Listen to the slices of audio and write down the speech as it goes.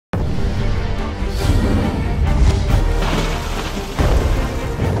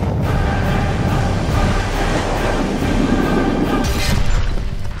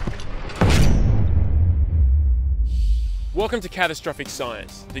Welcome to Catastrophic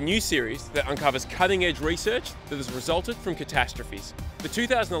Science, the new series that uncovers cutting-edge research that has resulted from catastrophes. The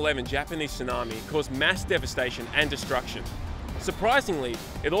 2011 Japanese tsunami caused mass devastation and destruction. Surprisingly,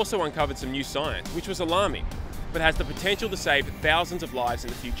 it also uncovered some new science, which was alarming, but has the potential to save thousands of lives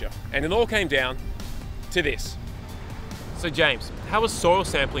in the future. And it all came down to this. So James, how has soil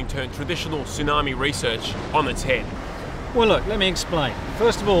sampling turned traditional tsunami research on its head? Well look, let me explain.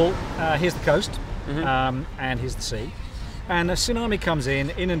 First of all, here's the coast, and here's the sea. And a tsunami comes in,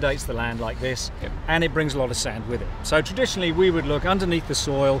 inundates the land like this, and it brings a lot of sand with it. So traditionally we would look underneath the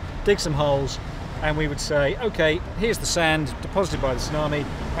soil, dig some holes, and we would say, okay, here's the sand deposited by the tsunami,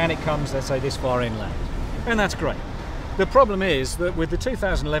 and it comes, let's say, this far inland. And that's great. The problem is that with the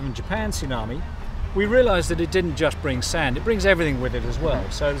 2011 Japan tsunami, we realised that it didn't just bring sand, it brings everything with it as well.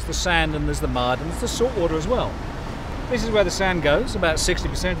 So there's the sand and there's the mud and there's the salt water as well. This is where the sand goes, about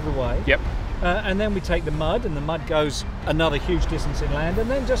 60% of the way. And then we take the mud, and the mud goes another huge distance inland, and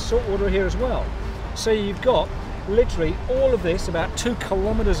then just salt water here as well. So you've got literally all of this, about 2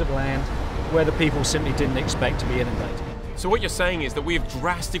 kilometres of land, where the people simply didn't expect to be inundated. So what you're saying is that we have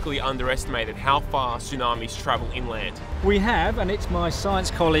drastically underestimated how far tsunamis travel inland. We have, and it's my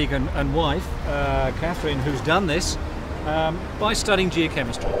science colleague and wife, Catherine, who's done this by studying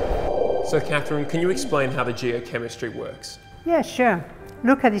geochemistry. So Catherine, can you explain how the geochemistry works? Yeah, sure.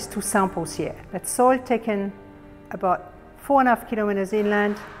 Look at these 2 samples here. That soil taken about 4.5 kilometers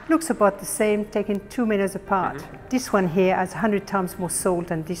inland, looks about the same, taken 2 meters apart. This one here has 100 times more salt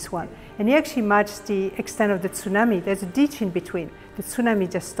than this one. And he actually matched the extent of the tsunami. There's a ditch in between. The tsunami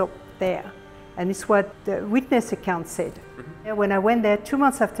just stopped there. And it's what the witness account said. When I went there 2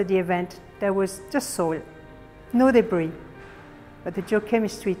 months after the event, there was just soil, no debris. But the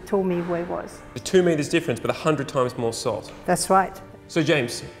geochemistry told me where it was. The 2 meters difference, but 100 times more salt. That's right. So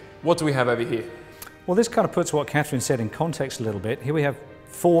James, what do we have over here? Well, this kind of puts what Catherine said in context a little bit. Here we have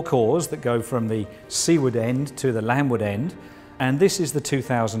 4 cores that go from the seaward end to the landward end, and this is the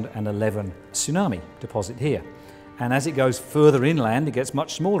 2011 tsunami deposit here. And as it goes further inland, it gets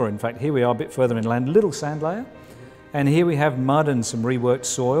much smaller. In fact, here we are a bit further inland, little sand layer, and here we have mud and some reworked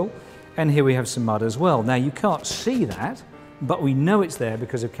soil, and here we have some mud as well. Now, you can't see that, but we know it's there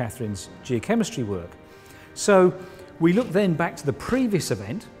because of Catherine's geochemistry work. So we look then back to the previous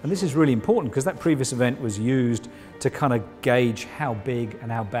event, and this is really important because that previous event was used to kind of gauge how big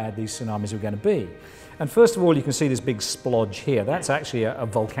and how bad these tsunamis were going to be. And first of all, you can see this big splodge here. That's actually a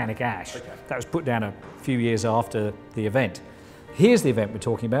volcanic ash that was put down a few years after the event. Here's the event we're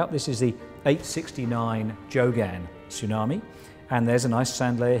talking about. This is the 869 Jogan tsunami, and there's a nice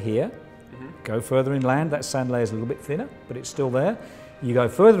sand layer here. Go further inland, that sand layer is a little bit thinner, but it's still there. You go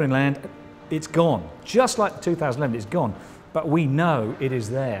further inland, it's gone. Just like the 2011, it's gone. But we know it is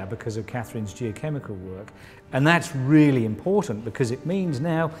there because of Catherine's geochemical work. And that's really important because it means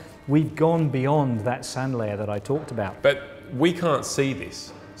now we've gone beyond that sand layer that I talked about. But we can't see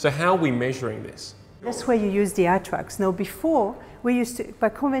this. So how are we measuring this? That's where you use the eye tracks. Now before, we used to, by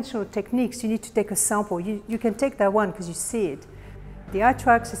conventional techniques, you need to take a sample. You can take that one because you see it. The eye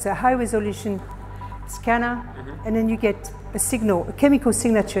tracks is a high resolution scanner, and then you get a signal, a chemical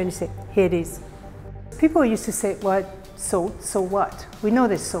signature, and you say, here it is. People used to say, well, salt, so what? We know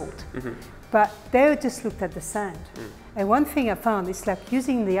there's salt. But they just looked at the sand. And one thing I found is like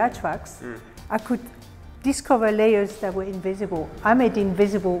using the eye tracks, I could discover layers that were invisible. I made the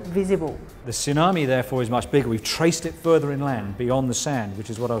invisible visible. The tsunami, therefore, is much bigger. We've traced it further inland, beyond the sand, which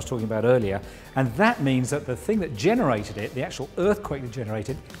is what I was talking about earlier. And that means that the thing that generated it, the actual earthquake that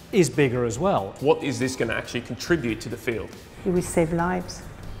generated it, is bigger as well. What is this going to actually contribute to the field? It will save lives.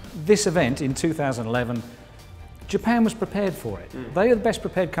 This event in 2011, Japan was prepared for it. They are the best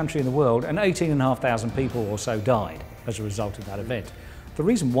prepared country in the world, and 18,500 people or so died as a result of that event. The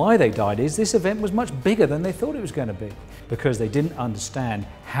reason why they died is this event was much bigger than they thought it was going to be because they didn't understand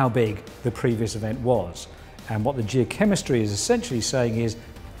how big the previous event was. And what the geochemistry is essentially saying is,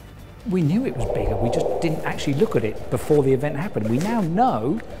 we knew it was bigger, we just didn't actually look at it before the event happened. We now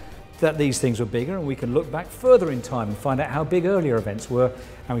know that these things were bigger, and we can look back further in time and find out how big earlier events were,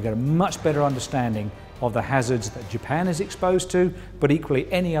 and we get a much better understanding of the hazards that Japan is exposed to, but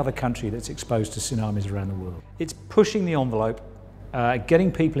equally any other country that's exposed to tsunamis around the world. It's pushing the envelope,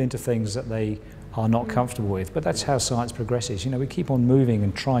 getting people into things that they are not comfortable with, but that's how science progresses. You know, we keep on moving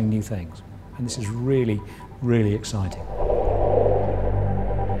and trying new things, and this is really, really exciting.